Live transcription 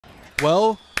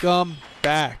Welcome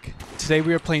back. Today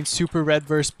we are playing Super Red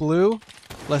vs. Blue.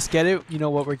 Let's get it. You know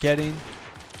what we're getting.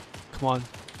 Come on.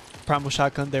 Primal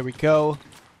shotgun. There we go.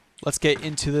 Let's get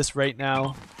into this right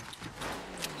now.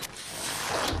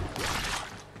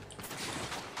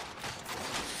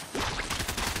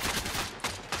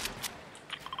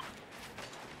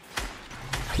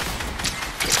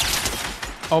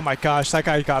 Oh my gosh, that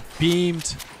guy got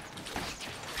beamed.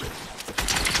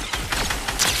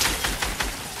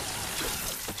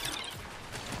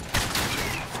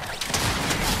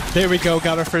 There we go,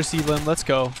 got our first elim. Let's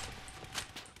go.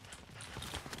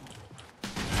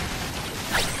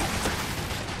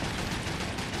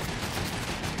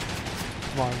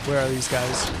 Come on, where are these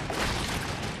guys?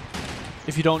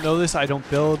 If you don't know this, I don't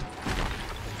build.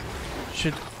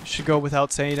 Should go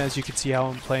without saying, as you can see how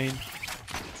I'm playing.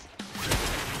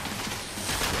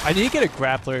 I need to get a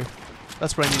grappler.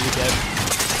 That's what I need to get.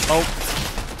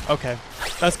 Oh, okay.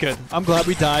 That's good. I'm glad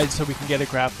we died so we can get a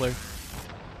grappler.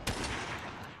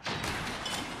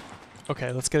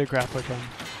 Okay, let's get a grappler gun.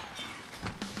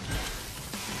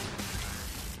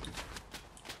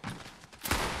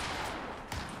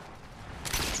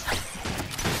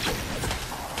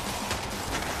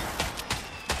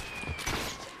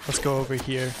 Let's go over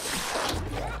here.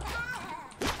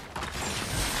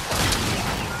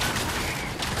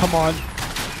 Come on.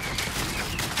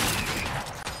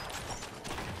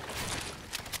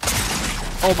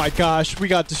 Oh my gosh, we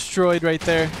got destroyed right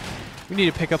there. We need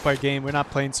to pick up our game. We're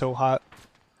not playing so hot.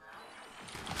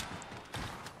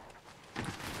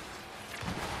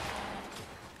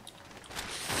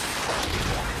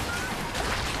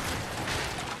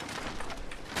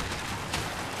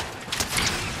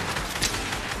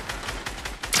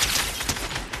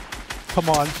 Come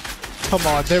on. Come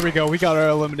on. There we go. We got our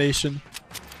elimination.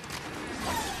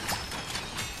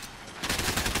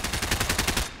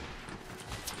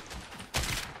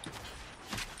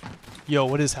 Yo,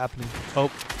 what is happening?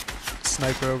 Oh,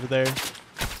 sniper over there.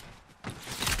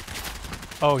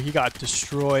 Oh, he got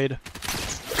destroyed.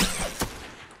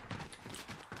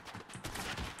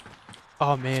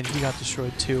 Oh man, he got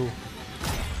destroyed too.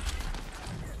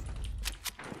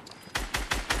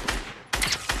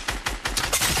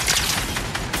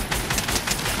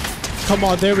 Come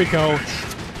on, there we go.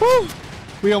 Woo!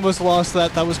 We almost lost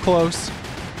that. That was close.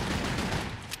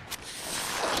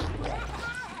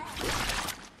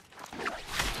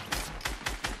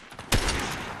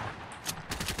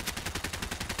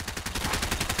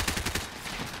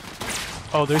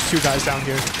 Oh, there's two guys down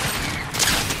here.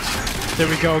 There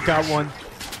we go, got one.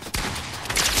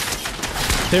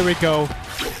 There we go.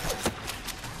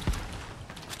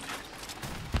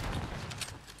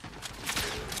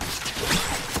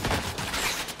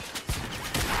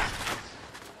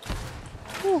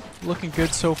 Whew, looking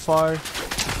good so far.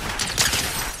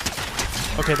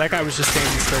 Okay, that guy was just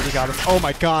standing still. We got him. Oh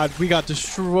my god, we got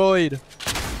destroyed.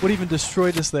 What even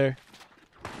destroyed us there?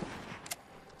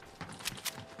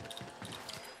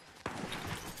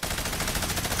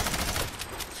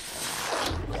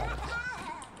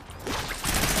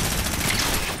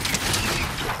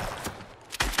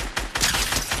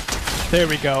 There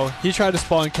we go. He tried to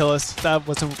spawn kill us. That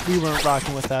wasn't. We weren't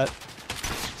rocking with that.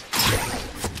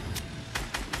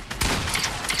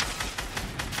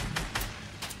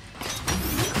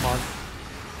 Come on.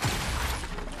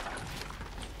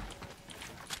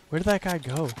 Where did that guy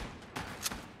go?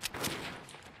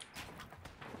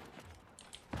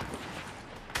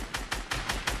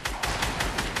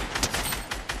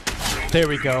 There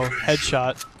we go.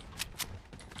 Headshot.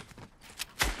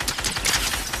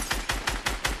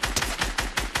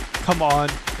 Come on,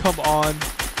 come on,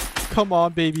 come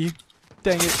on, baby.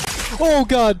 Dang it. Oh,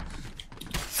 God.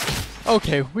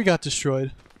 Okay, we got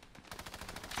destroyed.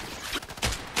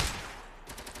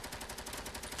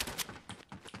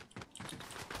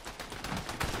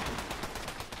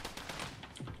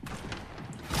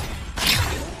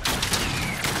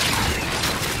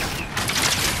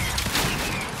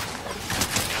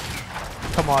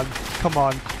 Come on, come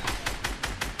on.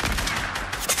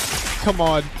 Come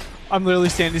on. I'm literally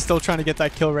standing still trying to get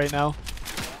that kill right now.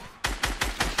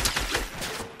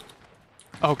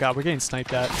 Oh god, we're getting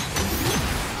sniped at.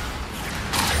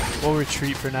 We'll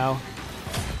retreat for now.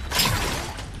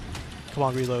 Come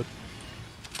on, reload.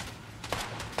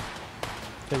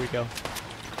 There we go.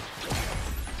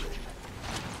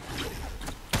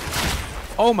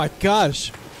 Oh my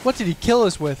gosh! What did he kill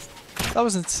us with? That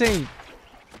was insane.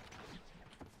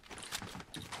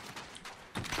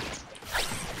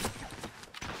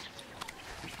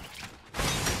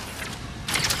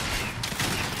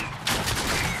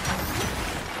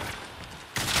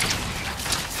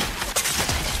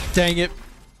 Dang it.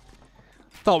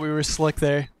 Thought we were slick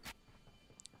there.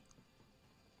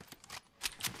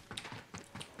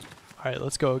 Alright,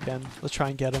 let's go again. Let's try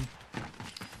and get him.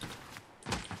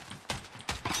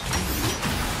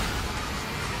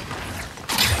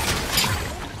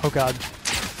 Oh god.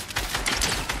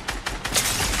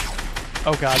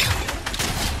 Oh god.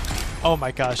 Oh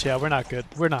my gosh, yeah, we're not good.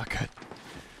 We're not good.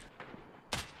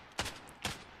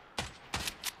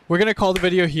 We're gonna call the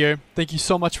video here. Thank you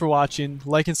so much for watching.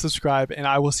 Like and subscribe, and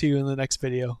I will see you in the next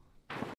video.